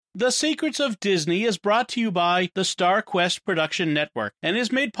The Secrets of Disney is brought to you by the Star Quest Production Network and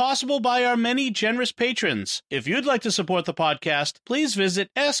is made possible by our many generous patrons. If you'd like to support the podcast, please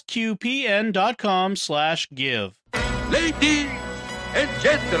visit sqpn.com/give. Ladies and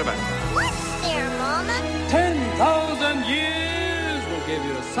gentlemen. What's there, Mama? 10,000 years will give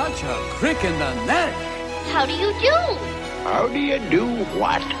you such a crick in the neck. How do you do? How do you do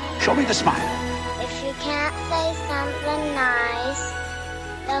what? Show me the smile. If you can't say something nice,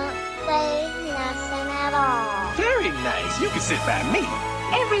 don't say nothing at all. Very nice. You can sit by me.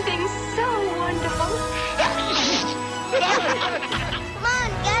 Everything's so wonderful. Come on,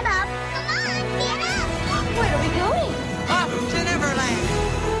 get up. Come on, get up. Where are we going? Up to Neverland.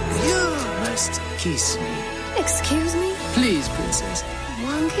 You must kiss me. Excuse me? Please, princess.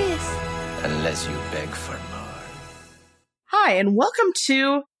 One kiss. Unless you beg for more. Hi, and welcome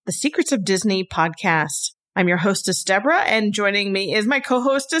to the Secrets of Disney podcast. I'm your hostess, Deborah, and joining me is my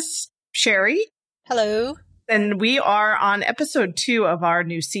co-hostess, Sherry. Hello. And we are on episode 2 of our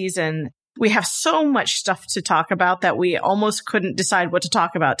new season. We have so much stuff to talk about that we almost couldn't decide what to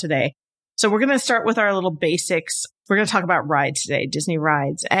talk about today. So we're going to start with our little basics. We're going to talk about rides today, Disney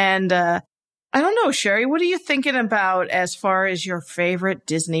rides. And I don't know, Sherry, what are you thinking about as far as your favorite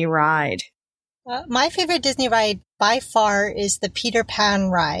Disney ride? My favorite Disney ride by far is the Peter Pan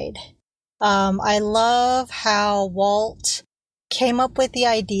ride. I love how Walt came up with the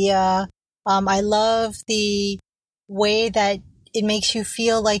idea. I love the way that it makes you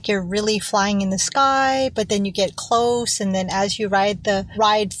feel like you're really flying in the sky, but then you get close, and then as you ride the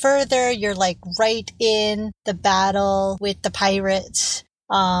ride further, you're like right in the battle with the pirates.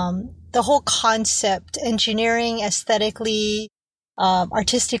 The whole concept, engineering, aesthetically,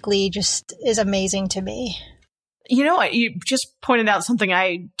 artistically, just is amazing to me. You know what? You just pointed out something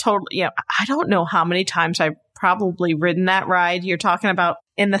I don't know how many times I've probably ridden that ride. You're talking about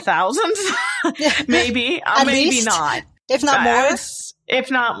in the thousands? Maybe. Maybe least, not. If not more.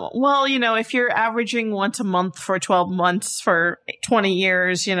 If not, well, if you're averaging once a month for 12 months for 20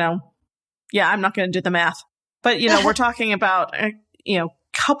 years, I'm not going to do the math. But, we're talking about,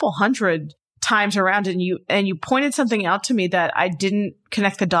 couple hundred times around, and you pointed something out to me that I didn't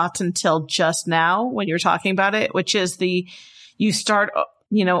connect the dots until just now when you were talking about it, which is you start,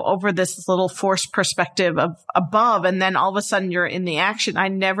 over this little forced perspective of above, and then all of a sudden you're in the action. I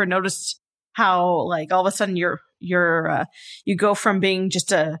never noticed how all of a sudden you go from being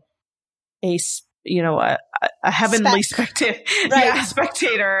just a heavenly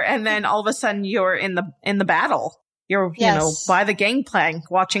spectator, and then all of a sudden you're in the battle. You're, by the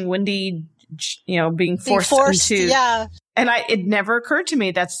gangplank, watching Wendy, being forced into. Yeah. And it never occurred to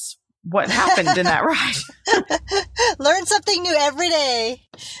me that's what happened in that ride. Learn something new every day.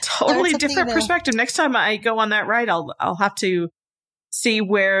 Totally different perspective. Next time I go on that ride, I'll have to see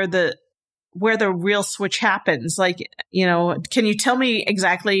where the real switch happens. Like, can you tell me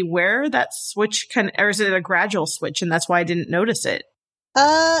exactly where that switch or is it a gradual switch? And that's why I didn't notice it.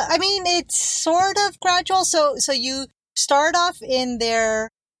 It's sort of gradual. So you start off in their,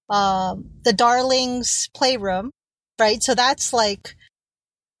 the Darlings playroom, right? So that's like,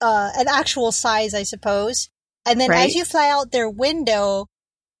 an actual size, I suppose. And then as you fly out their window,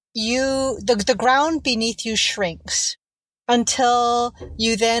 the ground beneath you shrinks until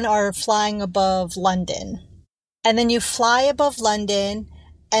you then are flying above London. And then you fly above London,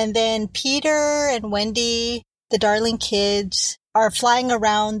 and then Peter and Wendy, the Darling kids, are flying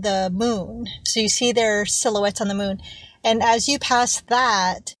around the moon. So you see their silhouettes on the moon. And as you pass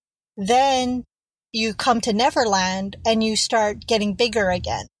that, then you come to Neverland and you start getting bigger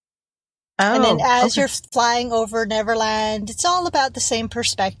again. Oh, and then as you're flying over Neverland, it's all about the same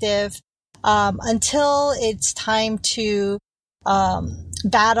perspective, until it's time to,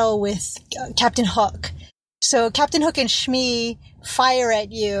 battle with Captain Hook. So Captain Hook and Shmi fire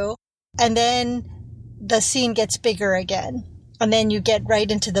at you, and then the scene gets bigger again. And then you get right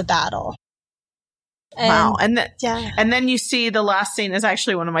into the battle. Wow. And then you see the last scene is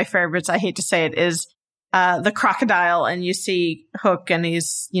actually one of my favorites. I hate to say it, is the crocodile, and you see Hook, and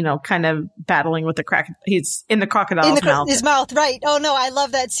he's, kind of battling with the he's in the crocodile's mouth. His mouth, right. Oh no, I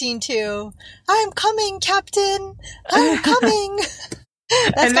love that scene too. I'm coming, Captain. I'm coming.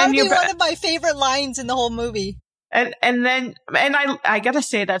 That's gotta be one of my favorite lines in the whole movie. And I gotta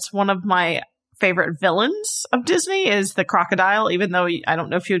say that's one of my favorite villains of Disney is the crocodile, even though I don't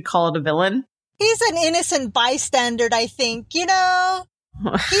know if you'd call it a villain. He's an innocent bystander, I think. He's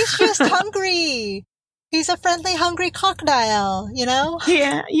just hungry. He's a friendly, hungry crocodile,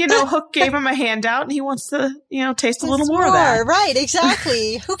 Yeah, Hook gave him a handout, and he wants to, taste a little more of that. Right,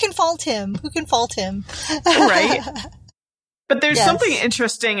 exactly. Who can fault him? Right. But there's Yes. something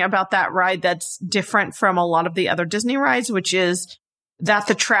interesting about that ride that's different from a lot of the other Disney rides, which is that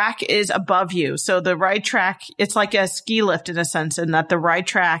the track is above you. So the ride track, it's like a ski lift in a sense, in that the ride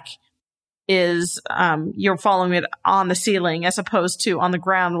track is, you're following it on the ceiling as opposed to on the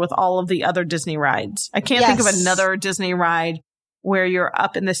ground with all of the other Disney rides. I can't think of Yes. another Disney ride where you're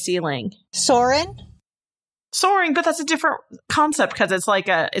up in the ceiling. Soarin'? Soaring, but that's a different concept because it's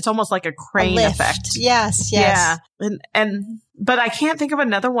almost like a A crane lift. effect. Yes, Yeah. yes. But I can't think of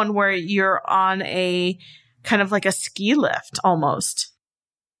another one where you're on a kind of like a ski lift almost.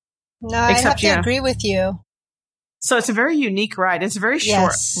 No, I have Except, to yeah. agree with you. So it's a very unique ride. It's a very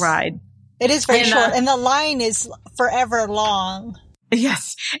short Yes. ride. It is very And, short, and the line is forever long.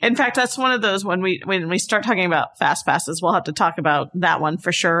 Yes. In fact, that's one of those when we start talking about fast passes, we'll have to talk about that one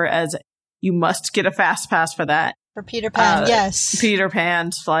for sure, as you must get a fast pass for that. For Peter Pan, yes. Peter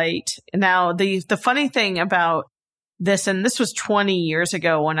Pan's flight. Now, the funny thing about this, and this was 20 years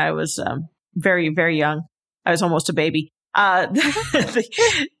ago when I was very, very young. I was almost a baby. They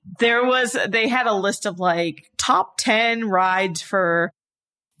had a list of like top 10 rides for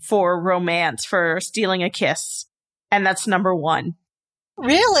romance, for stealing a kiss. And that's number 1.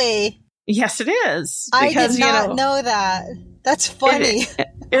 Really? Yes, it is. I Because, did not know that. That's funny.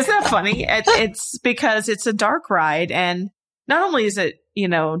 Isn't that funny? It's because it's a dark ride, and not only is it,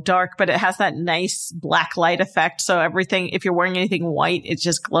 dark, but it has that nice black light effect. So everything, if you're wearing anything white, it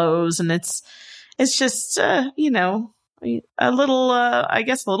just glows, and it's just, a little, I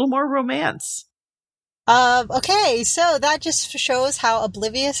guess, a little more romance. Okay, so that just shows how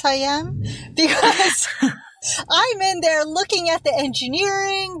oblivious I am, because I'm in there looking at the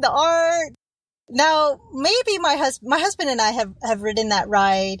engineering, the art. Now, maybe my husband and I have ridden that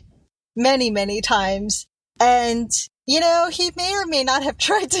ride many, many times. And, he may or may not have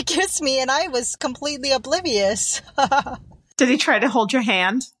tried to kiss me, and I was completely oblivious. Did he try to hold your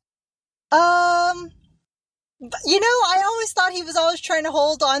hand? I always thought he was always trying to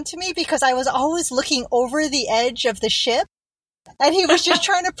hold on to me because I was always looking over the edge of the ship, and he was just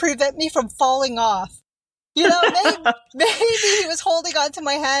trying to prevent me from falling off. Maybe he was holding on to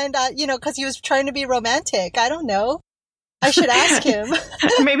my hand, because he was trying to be romantic. I don't know. I should ask him.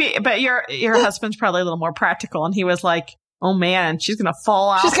 Maybe, but your husband's probably a little more practical, and he was like, "Oh man, she's gonna fall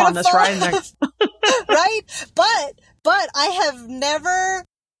off on this ride." Right? But I have never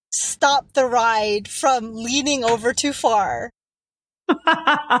stopped the ride from leaning over too far. So,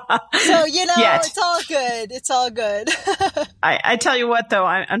 it's all good. It's all good. I tell you what, though,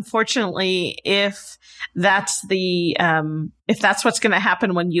 unfortunately, if that's what's going to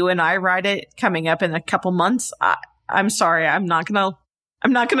happen when you and I ride it coming up in a couple months, I'm sorry, I'm not gonna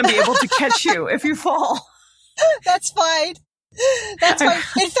be able to catch you if you fall. That's fine. That's fine.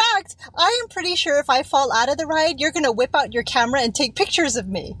 In fact, I am pretty sure if I fall out of the ride, you're going to whip out your camera and take pictures of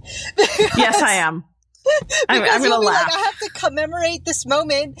me. Yes, I am. I'm going to laugh. I have to commemorate this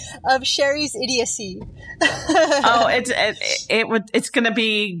moment of Sherry's idiocy. Oh, it's going to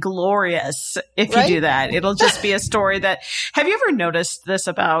be glorious if you do that. It'll just be a story that. Have you ever noticed this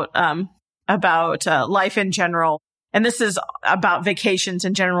about life in general? And this is about vacations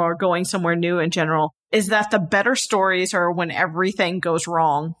in general, or going somewhere new in general. Is that the better stories are when everything goes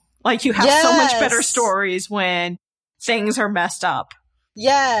wrong? Like, you have so much better stories when things are messed up.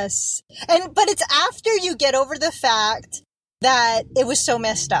 Yes. But it's after you get over the fact that it was so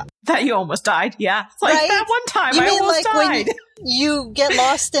messed up. That you almost died. Yeah. It's like, that one time I almost died. When you get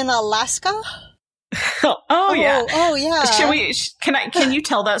lost in Alaska? Oh yeah. Oh yeah. Can you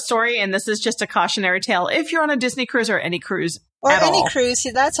tell that story? And this is just a cautionary tale. If you're on a Disney cruise or any cruise at all. Cruise,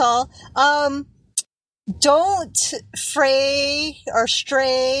 that's all. Don't stray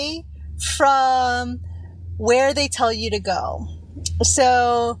from where they tell you to go.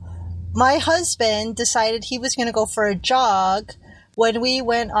 So my husband decided he was going to go for a jog when we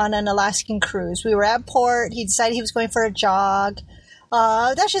went on an Alaskan cruise. We were at port. He decided he was going for a jog.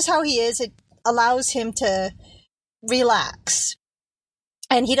 That's just how he is. It allows him to relax.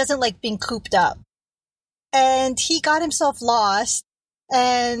 And he doesn't like being cooped up. And he got himself lost.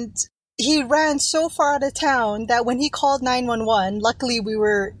 And he ran so far out of town that when he called 911, luckily we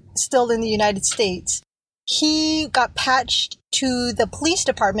were still in the United States, he got patched to the police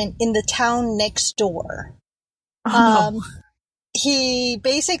department in the town next door. Oh, no. He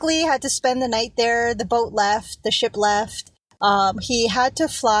basically had to spend the night there. The boat left, the ship left. He had to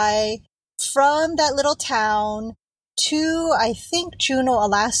fly from that little town to, I think, Juneau,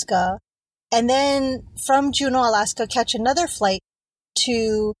 Alaska, and then from Juneau, Alaska, catch another flight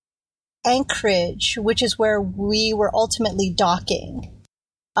to Anchorage, which is where we were ultimately docking.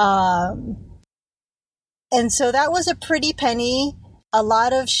 And so that was a pretty penny, a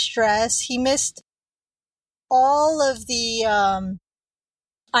lot of stress. He missed all of the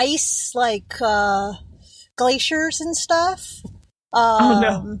ice, like glaciers and stuff. Oh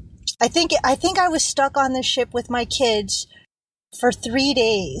no. I think I was stuck on the ship with my kids for 3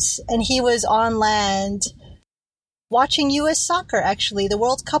 days, and he was on land watching U.S. soccer, actually. The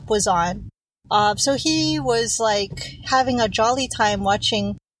World Cup was on. So he was like having a jolly time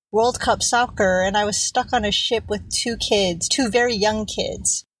watching World Cup soccer, and I was stuck on a ship with 2 kids, 2 very young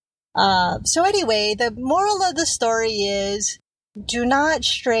kids. So anyway, the moral of the story is do not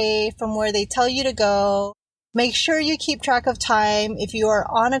stray from where they tell you to go. Make sure you keep track of time if you are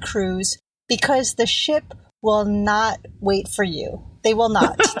on a cruise, because the ship will not wait for you. They will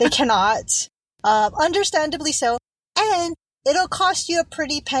not. They cannot. Understandably so. And it'll cost you a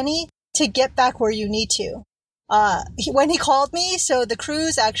pretty penny to get back where you need to. When he called me, so the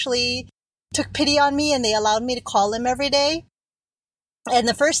cruise actually took pity on me and they allowed me to call him every day. And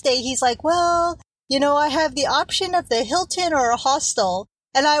the first day he's like, well, I have the option of the Hilton or a hostel.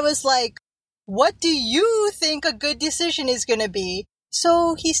 And I was like, what do you think a good decision is going to be?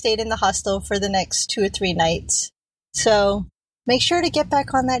 So he stayed in the hostel for the next 2 or 3 nights. So make sure to get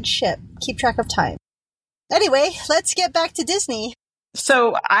back on that ship. Keep track of time. Anyway, let's get back to Disney.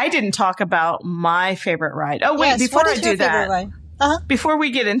 So I didn't talk about my favorite ride. Oh, wait, yes, before I do that, before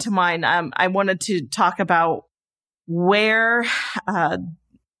we get into mine, I wanted to talk about where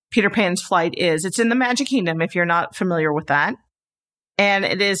Peter Pan's flight is. It's in the Magic Kingdom, if you're not familiar with that. And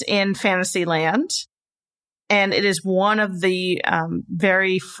it is in Fantasyland. And it is one of the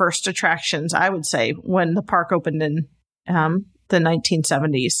very first attractions, I would say, when the park opened in the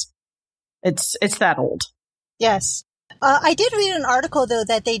 1970s. It's that old. Yes. I did read an article, though,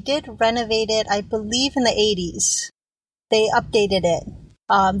 that they did renovate it, I believe, in the 80s. They updated it.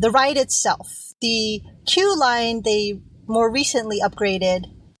 The ride itself. The queue line, they more recently upgraded.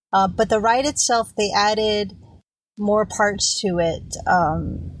 But the ride itself, they added more parts to it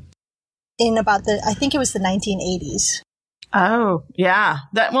in about I think it was the 1980s. Oh, yeah.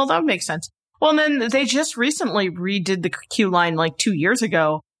 That would make sense. Well, and then they just recently redid the queue line like 2 years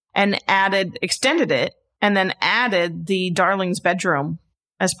ago and extended it, and then added the Darling's bedroom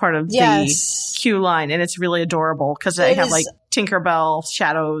as part of the queue line. And it's really adorable because they have like Tinkerbell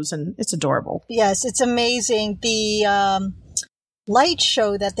shadows, and it's adorable. Yes, it's amazing. The light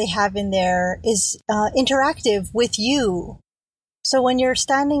show that they have in there is interactive with you. So when you're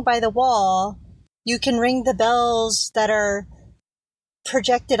standing by the wall, you can ring the bells that are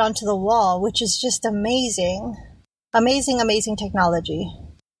projected onto the wall, which is just amazing. Amazing, amazing technology.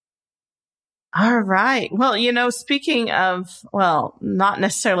 All right. Well, speaking of, not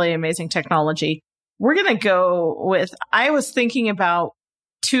necessarily amazing technology, we're going to go with, I was thinking about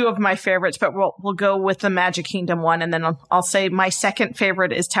 2 of my favorites, but we'll go with the Magic Kingdom one. And then I'll say my second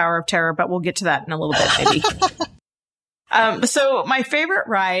favorite is Tower of Terror, but we'll get to that in a little bit, maybe. So my favorite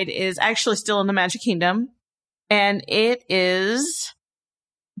ride is actually still in the Magic Kingdom, and it is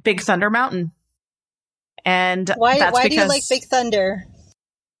Big Thunder Mountain. And why do you like Big Thunder?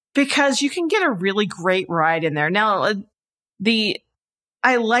 Because you can get a really great ride in there. Now,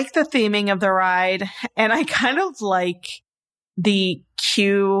 I like the theming of the ride, and I kind of like the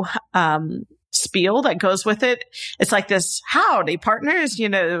queue spiel that goes with it. It's like this, howdy partners,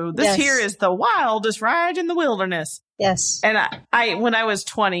 this here is the wildest ride in the wilderness. Yes. And I when I was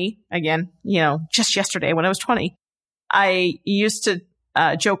 20, again, just yesterday when I was 20, I used to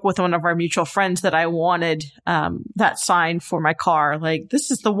joke with one of our mutual friends that I wanted that sign for my car. Like, this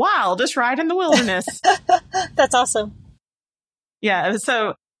is the wildest ride in the wilderness. That's awesome. Yeah.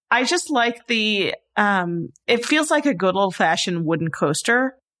 So I just like it feels like a good old fashioned wooden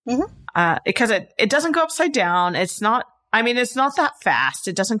coaster. Mm-hmm. Because it doesn't go upside down. It's not that fast.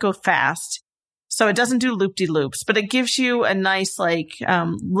 It doesn't go fast. So it doesn't do loop-de-loops, but it gives you a nice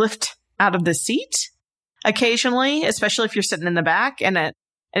lift out of the seat occasionally, especially if you're sitting in the back, and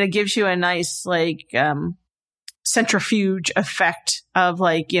it gives you a nice centrifuge effect of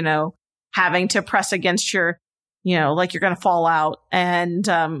having to press against your, like you're going to fall out. And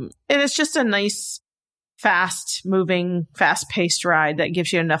it is just a nice, fast moving, fast paced ride that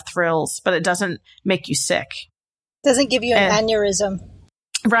gives you enough thrills, but it doesn't make you sick. Doesn't give you an aneurysm.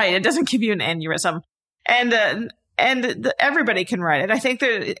 Right. It doesn't give you an aneurysm. And everybody can ride it. I think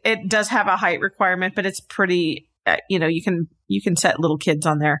that it does have a height requirement, but it's pretty, you can set little kids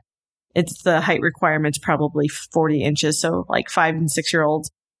on there. The height requirement's probably 40 inches. So like 5 and 6 year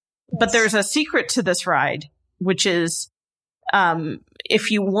olds. Yes. But there's a secret to this ride, which is,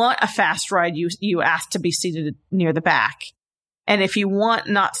 if you want a fast ride, you ask to be seated near the back. And if you want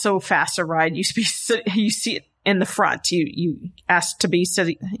not so fast a ride, you see it in the front. You ask to be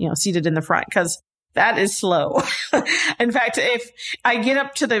seated in the front because that is slow. In fact, if I get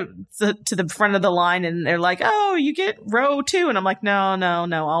up to the front of the line and they're like, "Oh, you get row 2," and I'm like, "No,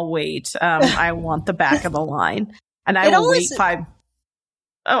 I'll wait. I want the back of the line." And I will wait 5.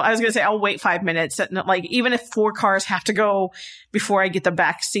 Oh, I was going to say I'll wait 5 minutes. Like even if 4 cars have to go before I get the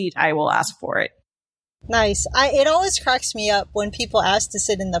back seat, I will ask for it. Nice. It always cracks me up when people ask to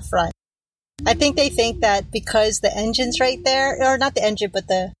sit in the front. I think they think that because the engine's right there, or not the engine, but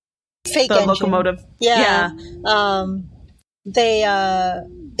the fake engine. Locomotive. Yeah.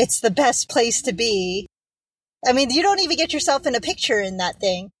 It's the best place to be. I mean, you don't even get yourself in a picture in that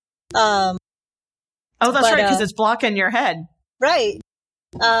thing. That's right, because it's blocking your head. Right.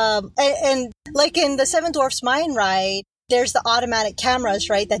 And like in the Seven Dwarfs Mine Ride, there's the automatic cameras,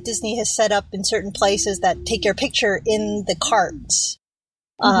 right, that Disney has set up in certain places that take your picture in the carts.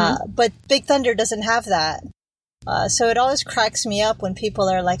 But Big Thunder doesn't have that. So it always cracks me up when people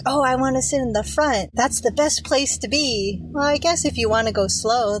are like, "Oh, I want to sit in the front. That's the best place to be." Well, I guess if you want to go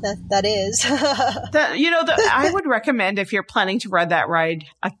slow, that is. I would recommend if you're planning to ride that ride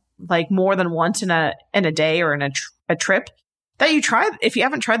like more than once in a day or in a trip, that you try. If you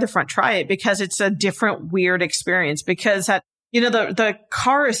haven't tried the front, try it, because it's a different weird experience. Because the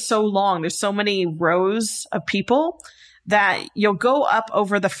car is so long. There's so many rows of people that you'll go up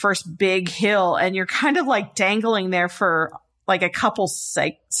over the first big hill and you're kind of like dangling there for like a couple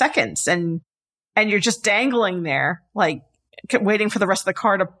seconds and you're just dangling there, like waiting for the rest of the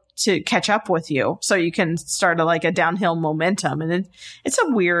car to catch up with you so you can start a downhill momentum. And it's a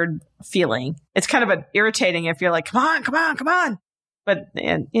weird feeling. It's kind of irritating if you're like, come on. But,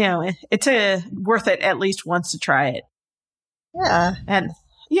 it's worth it at least once to try it. Yeah.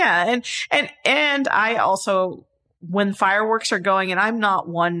 And I also, when fireworks are going, and I'm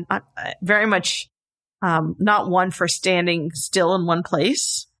very much not one for standing still in one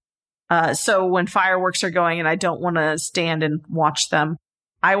place. So when fireworks are going and I don't want to stand and watch them,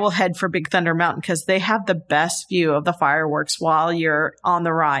 I will head for Big Thunder Mountain because they have the best view of the fireworks while you're on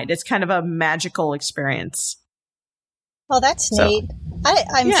the ride. It's kind of a magical experience. Oh, that's neat.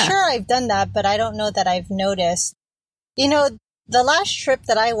 I'm sure I've done that, but I don't know that I've noticed. The last trip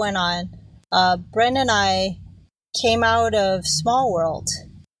that I went on, Bren and I came out of Small World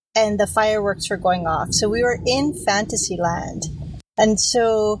and the fireworks were going off. So we were in Fantasyland. And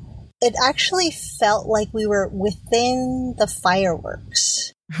so it actually felt like we were within the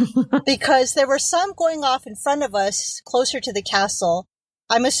fireworks because there were some going off in front of us closer to the castle.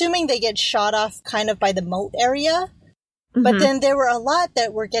 I'm assuming they get shot off kind of by the moat area. But then there were a lot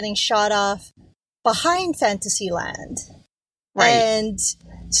that were getting shot off behind Fantasyland. Right. And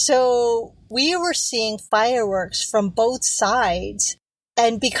so we were seeing fireworks from both sides.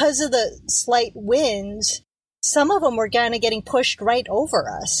 And because of the slight winds, some of them were kind of getting pushed right over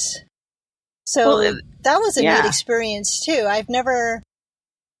us. So that was a neat experience too. I've never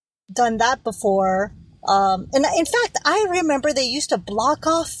done that before. And in fact, I remember they used to block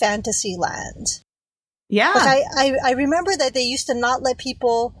off Fantasyland. Yeah. Like I remember that they used to not let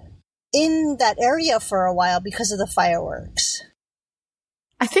people in that area for a while because of the fireworks.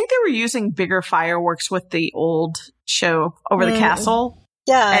 I think they were using bigger fireworks with the old show over the castle.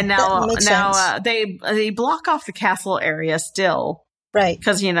 Yeah. And now they block off the castle area still. Right.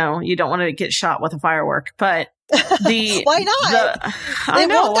 Because, you don't want to get shot with a firework. But why not? I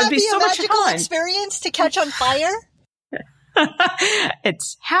know. Won't that it'd be so a much magical fun. experience to catch on fire?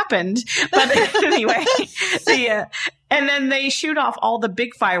 It's happened. But anyway, and then they shoot off all the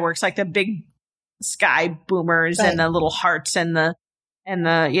big fireworks, like the big sky boomers and the little hearts and the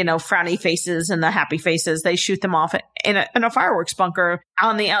frowny faces and the happy faces. They shoot them off in a fireworks bunker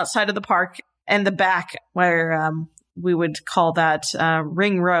on the outside of the park, and the back where we would call that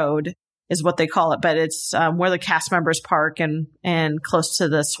Ring Road is what they call it, but it's where the cast members park and close to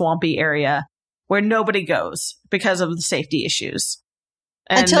the swampy area where nobody goes because of the safety issues.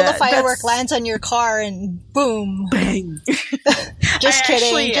 And, until the firework lands on your car and boom. Bang. Just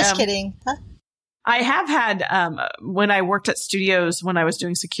kidding. Huh? I have had, when I worked at studios, when I was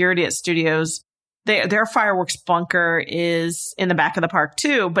doing security at studios, their fireworks bunker is in the back of the park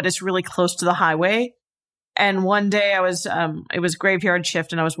too, but it's really close to the highway. And one day it was graveyard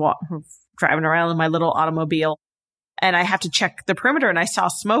shift and I was driving around in my little automobile and I have to check the perimeter and I saw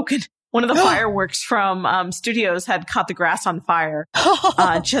smoke and one of the fireworks from studios had caught the grass on fire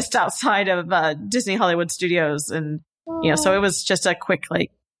just outside of Disney Hollywood Studios. And, so it was just a quick,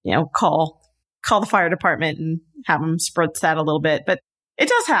 call the fire department and have them spritz that a little bit. But it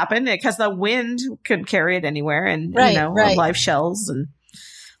does happen because the wind could carry it anywhere, and Right, you know, right. live shells, and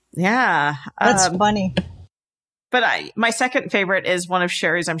yeah, That's funny. But my second favorite is one of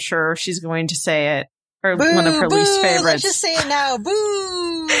Sherry's. I'm sure she's going to say it, or Boo, one of her boo, least favorites. Let's just say it now.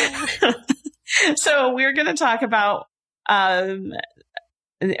 Boo! So we're going to talk about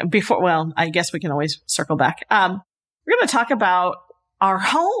before. Well, I guess we can always circle back. We're going to talk about our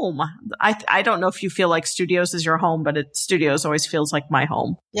home. I don't know if you feel like Studios is your home, but Studios always feels like my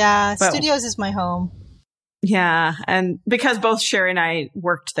home. Yeah, Well, Studios is my home. Yeah, and because both Sherry and I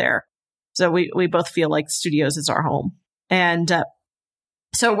worked there, so we both feel like Studios is our home. And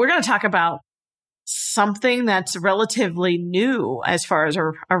so we're going to talk about something that's relatively new as far as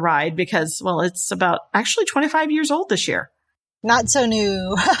a ride, because, well, it's about actually 25 years old this year. Not so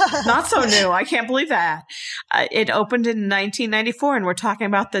new. Not so new. I can't believe that. It opened in 1994, and we're talking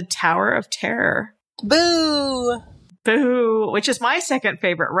about the Tower of Terror. Boo! Boo! Which is my second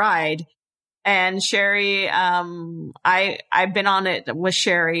favorite ride. And Sherry, I've been on it with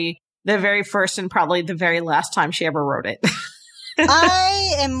Sherry the very first and probably the very last time she ever rode it.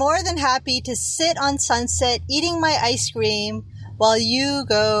 I am more than happy to sit on Sunset eating my ice cream while you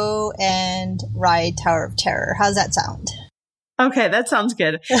go and ride Tower of Terror. How's that sound? Okay, that sounds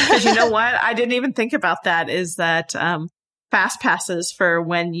good. Because you know what? I didn't even think about that, is that fast passes for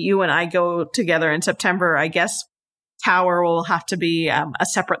when you and I go together in September, I guess Tower will have to be a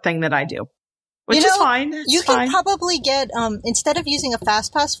separate thing that I do. Which is fine. You can probably get, instead of using a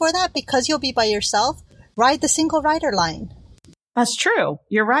fast pass for that, because you'll be by yourself, ride the single rider line. That's true.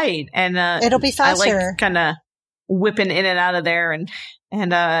 You're right. And it'll be faster. I like kind of whipping in and out of there, and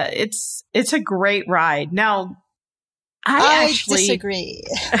it's a great ride. Now, I actually disagree.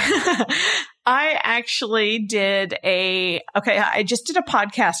 I actually did I just did a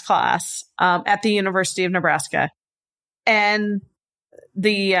podcast class at the University of Nebraska, and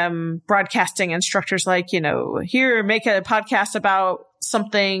the broadcasting instructor's like, you know, here, make a podcast about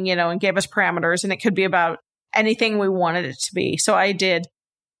something, you know, and gave us parameters, and it could be about anything we wanted it to be. So I did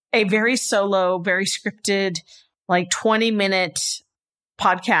a very solo, very scripted, like 20-minute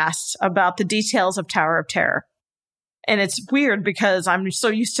podcast about the details of Tower of Terror. And it's weird because I'm so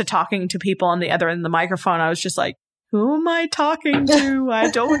used to talking to people on the other end of the microphone. I was just like, who am I talking to? I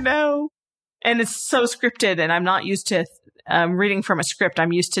don't know. And it's so scripted, and I'm not used to reading from a script.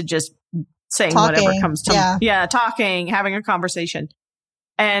 I'm used to just saying talking, whatever comes to yeah. me. Yeah, talking, having a conversation.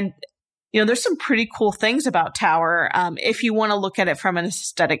 And, you know, there's some pretty cool things about Tower if you want to look at it from an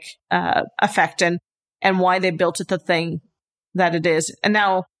aesthetic effect and why they built it the thing that it is. And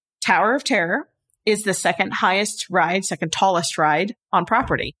now Tower of Terror is the second tallest ride on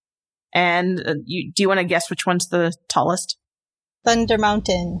property. And do you want to guess which one's the tallest? Thunder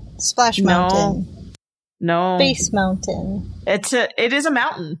Mountain, Splash Mountain, no, Space Mountain. It is a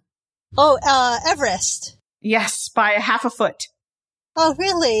mountain. Oh, Everest. Yes, by half a foot. Oh,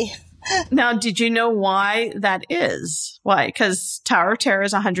 really? Now, did you know why that is? Why? Because Tower of Terror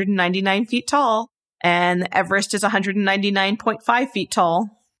is 199 feet tall, and Everest is 199.5 feet tall.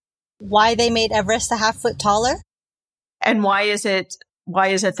 Why they made Everest a half foot taller? And why is it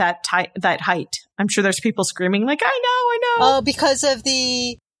that height? I'm sure there's people screaming like, I know. Oh, because of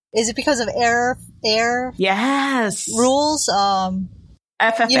is it because of air? Yes. Rules?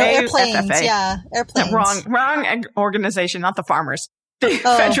 FFA. You know, airplanes. FFA. Yeah, airplanes. Wrong organization, not the farmers. The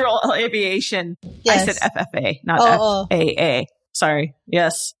Federal Aviation. Yes. I said FFA, not FAA. Sorry.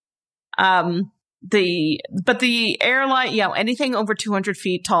 Yes. But the airline, you know, anything over 200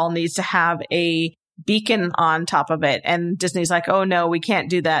 feet tall needs to have a beacon on top of it. And Disney's like, oh no, we can't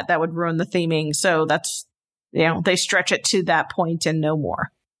do that. That would ruin the theming. So that's, you know, they stretch it to that point and no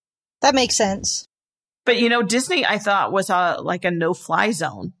more. That makes sense. But, you know, Disney, I thought, was like a no-fly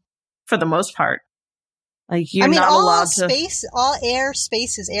zone for the most part. Like, you're not allowed to. All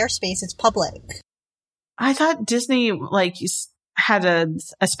airspace is airspace. It's public. I thought Disney, like, had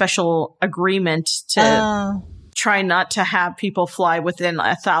a special agreement to try not to have people fly within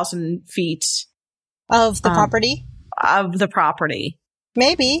 1,000 feet of the property. Of the property.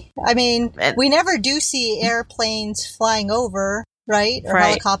 Maybe. I mean, we never do see airplanes flying over, right? Or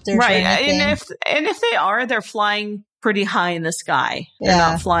helicopters, right? Or anything. And if they are, they're flying pretty high in the sky. They're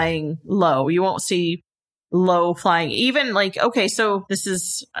not flying low. You won't see low flying. Even like, okay, so this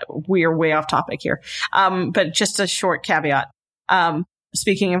is, we're way off topic here. But just a short caveat.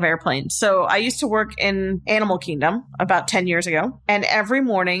 Speaking of airplanes. So I used to work in Animal Kingdom about 10 years ago. And every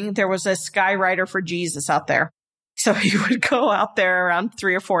morning there was a Skyrider for Jesus out there. So he would go out there around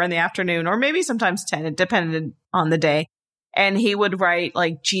 3 or 4 in the afternoon, or maybe sometimes 10. It depended on the day. And he would write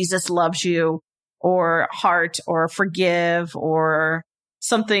like, Jesus loves you, or heart, or forgive, or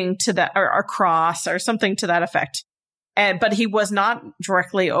something to that, or a cross or something to that effect. But he was not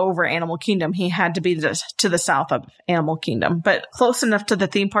directly over Animal Kingdom. He had to be to the south of Animal Kingdom, but close enough to the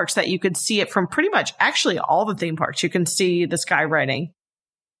theme parks that you could see it from pretty much actually all the theme parks. You can see the skywriting,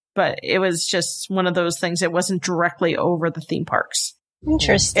 but it was just one of those things. It wasn't directly over the theme parks.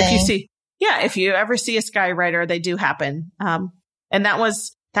 Interesting. If you ever see a skywriter, they do happen. And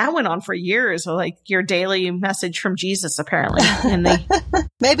that went on for years, like your daily message from Jesus, apparently. And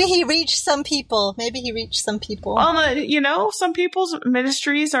maybe he reached some people. Well, some people's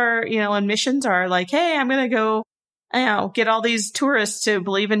ministries are, and missions are like, hey, I'm going to go, get all these tourists to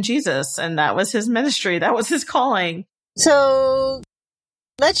believe in Jesus. And that was his ministry. That was his calling. So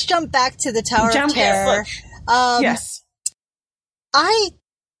let's jump back to the Tower of Terror. Yes.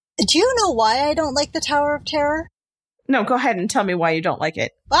 Do you know why I don't like the Tower of Terror? No, go ahead and tell me why you don't like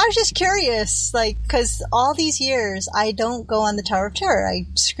it. Well, I was just curious, because all these years, I don't go on the Tower of Terror. I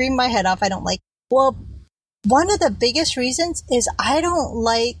scream my head off. I don't like. Well, one of the biggest reasons is I don't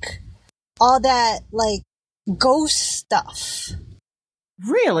like all that, ghost stuff.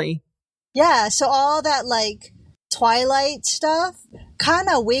 Really? Yeah, so all that, Twilight stuff kind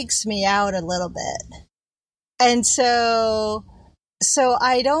of wigs me out a little bit. And so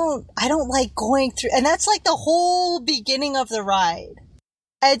I don't like going through, and that's the whole beginning of the ride.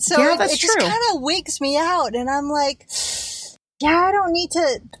 And so it just kind of wigs me out, and I'm like, I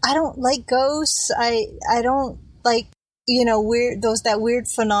don't like ghosts. I don't like, that weird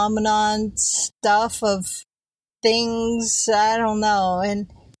phenomenon stuff of things. I don't know.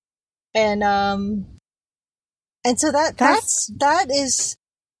 And so that is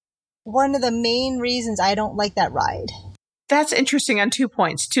one of the main reasons I don't like that ride. That's interesting on 2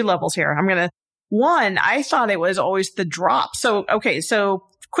 points, 2 levels here. One, I thought it was always the drop. So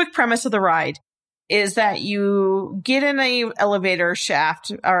quick premise of the ride is that you get in a elevator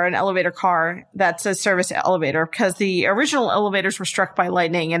shaft or an elevator car that's a service elevator, because the original elevators were struck by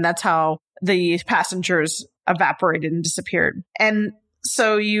lightning, and that's how the passengers evaporated and disappeared. And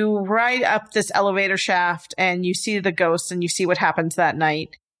so you ride up this elevator shaft and you see the ghosts and you see what happens that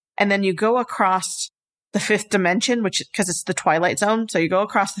night. And then you go across the 5th dimension, because it's the Twilight Zone. So you go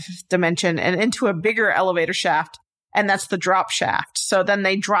across the 5th dimension and into a bigger elevator shaft, and that's the drop shaft. So then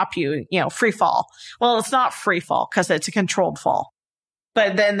they drop you, free fall. Well, it's not free fall because it's a controlled fall,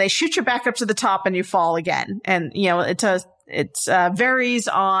 but then they shoot you back up to the top and you fall again. And, it varies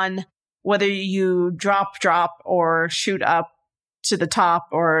on whether you drop or shoot up to the top,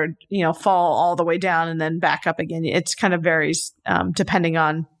 or, fall all the way down and then back up again. It's kind of varies, depending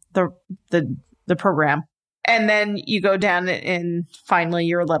on the program. And then you go down and finally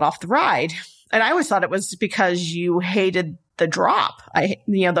you're let off the ride. And I always thought it was because you hated the drop.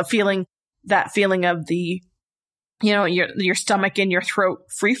 The feeling of the, your stomach in your throat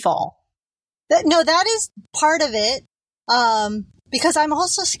free fall. That is part of it. Because I'm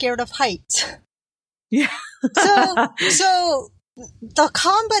also scared of heights. Yeah. So the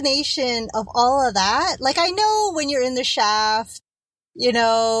combination of all of that, I know when you're in the shaft,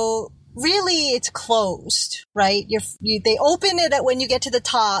 really it's closed, right? They open it when you get to the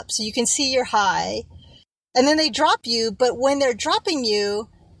top so you can see your high, and then they drop you. But when they're dropping you,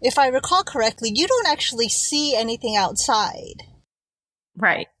 if I recall correctly, you don't actually see anything outside.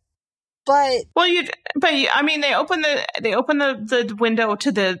 Right. But they open the window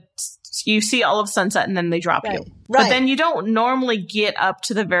to you see all of sunset, and then they drop you. Right. But then you don't normally get up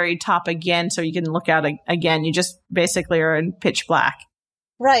to the very top again so you can look out again. You just basically are in pitch black.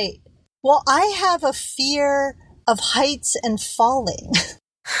 Right. Well, I have a fear of heights and falling.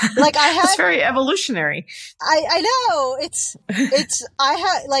 It's very evolutionary. I know.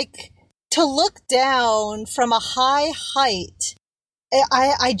 To look down from a high height,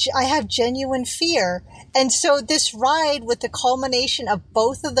 I have genuine fear. And so this ride, with the culmination of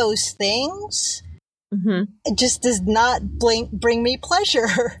both of those things, it just does not bring me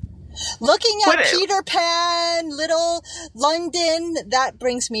pleasure. Looking at Peter Pan, Little London, that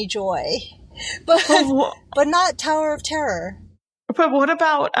brings me joy. But not Tower of Terror. But what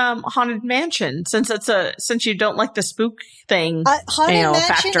about Haunted Mansion? Since you don't like the spook thing, Haunted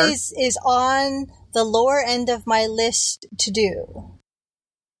Mansion factor. is on the lower end of my list to do.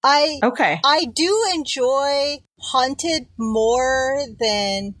 I do enjoy Haunted more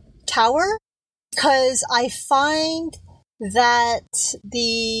than Tower, because I find that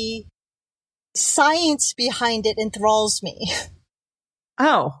the science behind it enthralls me.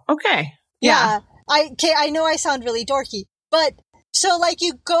 Oh, okay. Yeah. I know I sound really dorky, but so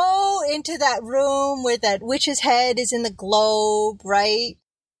you go into that room where that witch's head is in the globe, right?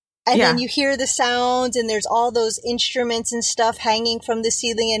 And then you hear the sounds and there's all those instruments and stuff hanging from the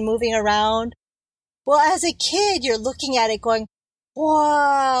ceiling and moving around. Well, as a kid, you're looking at it going,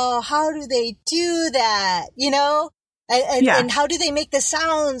 wow, how do they do that? You know? And how do they make the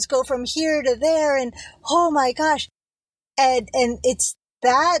sounds go from here to there? And oh my gosh. And it's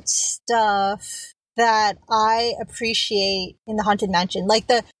that stuff that I appreciate in the Haunted Mansion. Like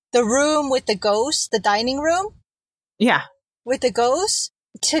the room with the ghosts, the dining room. Yeah. With the ghosts.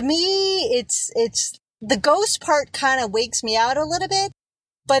 To me, it's the ghost part kind of wakes me out a little bit,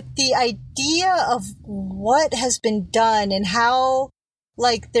 but the idea of what has been done and how,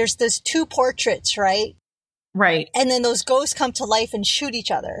 like, there's those two portraits, right? Right. And then those ghosts come to life and shoot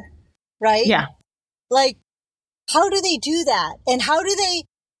each other, right? Yeah. Like, how do they do that? And how do they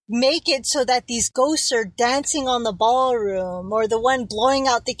make it so that these ghosts are dancing on the ballroom or the one blowing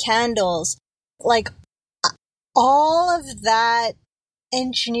out the candles? Like, all of that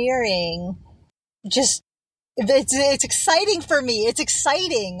engineering, just it's exciting for me. It's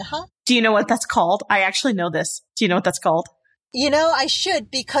exciting, huh? Do you know what that's called? I actually know this. Do you know what that's called? You know, I should,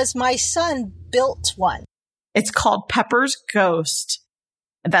 because my son built one. It's called Pepper's Ghost.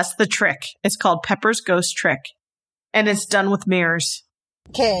 That's the trick. It's called Pepper's Ghost Trick. And it's done with mirrors.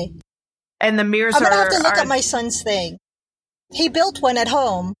 Okay. And the mirrors I'm gonna have to look at my son's thing. He built one at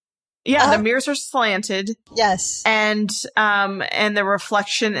home. Yeah, the mirrors are slanted. Yes. And the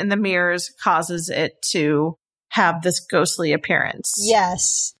reflection in the mirrors causes it to have this ghostly appearance.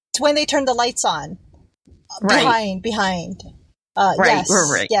 Yes. It's when they turn the lights on. Right. Behind. Right, yes.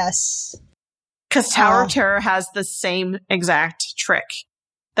 right. Yes. Because Tower of Terror has the same exact trick.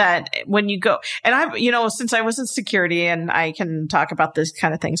 That when you go, and I've, since I was in security, and I can talk about this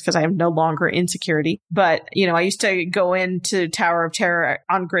kind of things because I am no longer in security, but, I used to go into Tower of Terror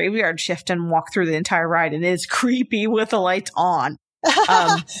on graveyard shift and walk through the entire ride, and it is creepy with the lights on.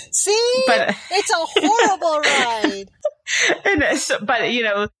 See? But it's a horrible ride. But,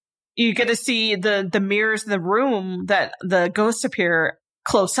 you get to see the mirrors in the room that the ghosts appear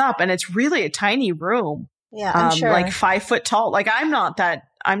close up, and it's really a tiny room. Yeah, I'm sure. Like 5 foot tall. Like I'm not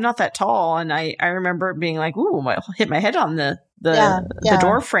that tall, and I remember being like, "Ooh, I'll hit my head on the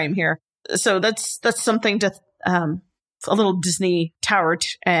door frame here." So that's something to a little Disney Tower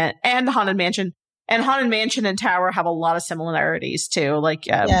and Haunted Mansion. And Haunted Mansion and Tower have a lot of similarities too. Like,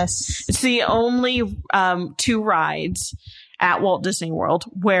 yes, it's the only two rides at Walt Disney World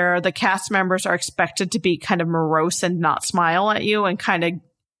where the cast members are expected to be kind of morose and not smile at you and kind of,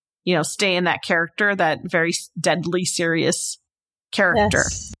 stay in that character, that very deadly serious character.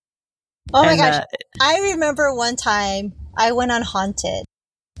 Yes. Oh my gosh. I remember one time I went on Haunted,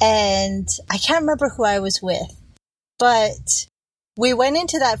 and I can't remember who I was with, but we went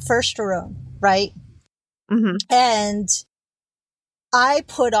into that first room, right? Mm-hmm. And I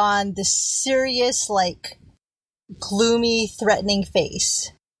put on this serious, like, gloomy, threatening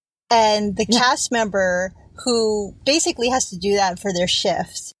face. And the cast member who basically has to do that for their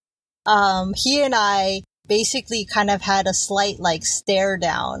shift, he and I basically kind of had a slight, like, stare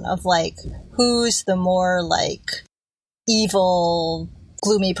down of, like, who's the more, like, evil,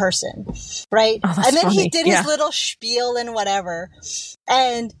 gloomy person, right? Oh, and then funny. He did his little spiel and whatever.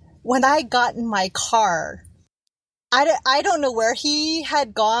 And when I got in my car, I don't know where he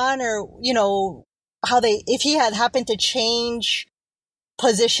had gone, or, if he had happened to change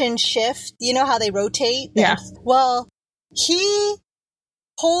position shift, how they rotate. Yeah. Well, he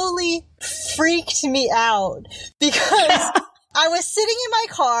totally freaked me out because I was sitting in my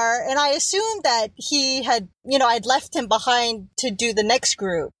car and I assumed that he had, I'd left him behind to do the next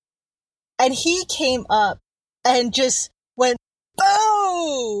group. And he came up and just went,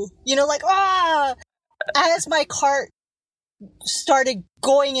 "Oh!" Like, ah! As my cart started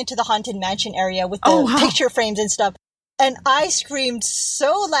going into the Haunted Mansion area with the picture frames and stuff. And I screamed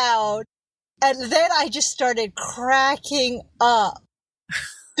so loud. And then I just started cracking up.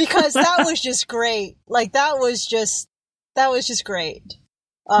 Because that was just great. Like, that was just great.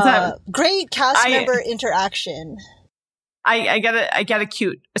 Great cast member interaction. I got a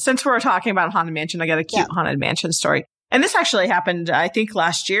cute, since we're talking about Haunted Mansion, I got a cute Haunted Mansion story. And this actually happened, I think,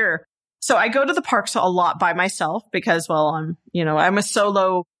 last year. So I go to the parks a lot by myself because, well, I'm a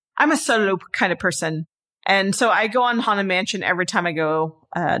solo kind of person. And so I go on Haunted Mansion every time I go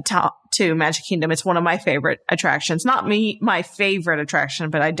to Magic Kingdom. It's one of my favorite attractions. Not my favorite attraction,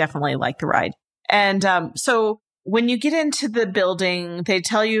 but I definitely like the ride. And so when you get into the building, they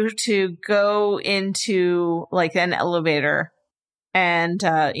tell you to go into like an elevator and,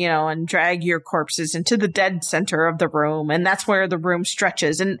 and drag your corpses into the dead center of the room. And that's where the room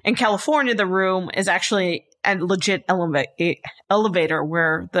stretches. And in California, the room is actually a legit elevator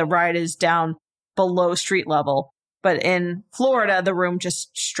where the ride is down below street level. But in Florida, the room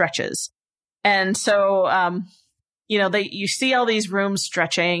just stretches. And so, you see all these rooms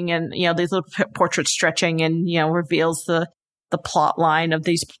stretching and, these little portraits stretching and, reveals the plot line of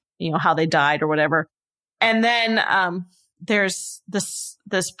these, how they died or whatever. And then, there's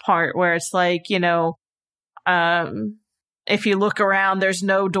this part where it's like, if you look around, there's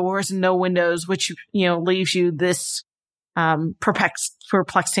no doors and no windows, which, leaves you this,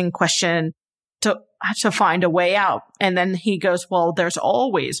 perplexing question to find a way out. And then he goes, well, there's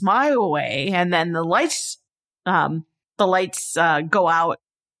always my way. And then the lights go out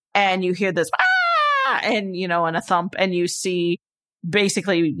and you hear this, ah! And, and a thump, and you see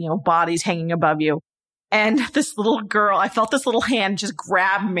basically, bodies hanging above you. And this little girl, I felt this little hand just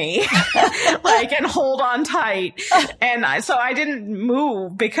grab me, and hold on tight. And so I didn't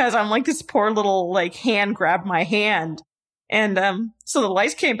move because I'm like, this poor little, hand grabbed my hand. And, so the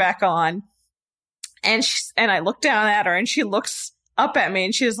lights came back on. And I looked down at her and she looks up at me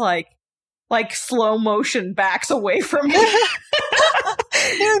and she's like slow motion backs away from me.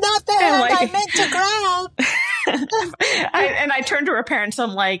 You're not the hand I meant to grab. I turned to her parents.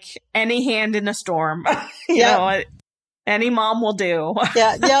 I'm like, any hand in a storm, any mom will do.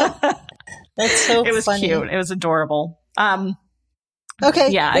 Yeah. That's so funny. It was cute. It was adorable.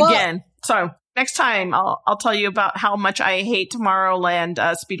 Okay. Yeah. Well, again. So next time I'll tell you about how much I hate Tomorrowland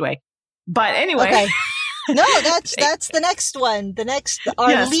Speedway. But anyway. Okay. No, that's the next one.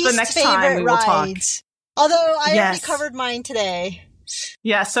 Our least favorite rides. Although I already covered mine today.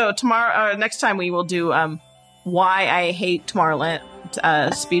 Yeah, so next time we will do why I hate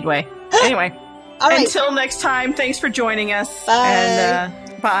Tomorrowland Speedway. Anyway, all right. Until next time, thanks for joining us. Bye.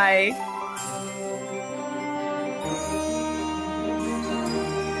 And bye.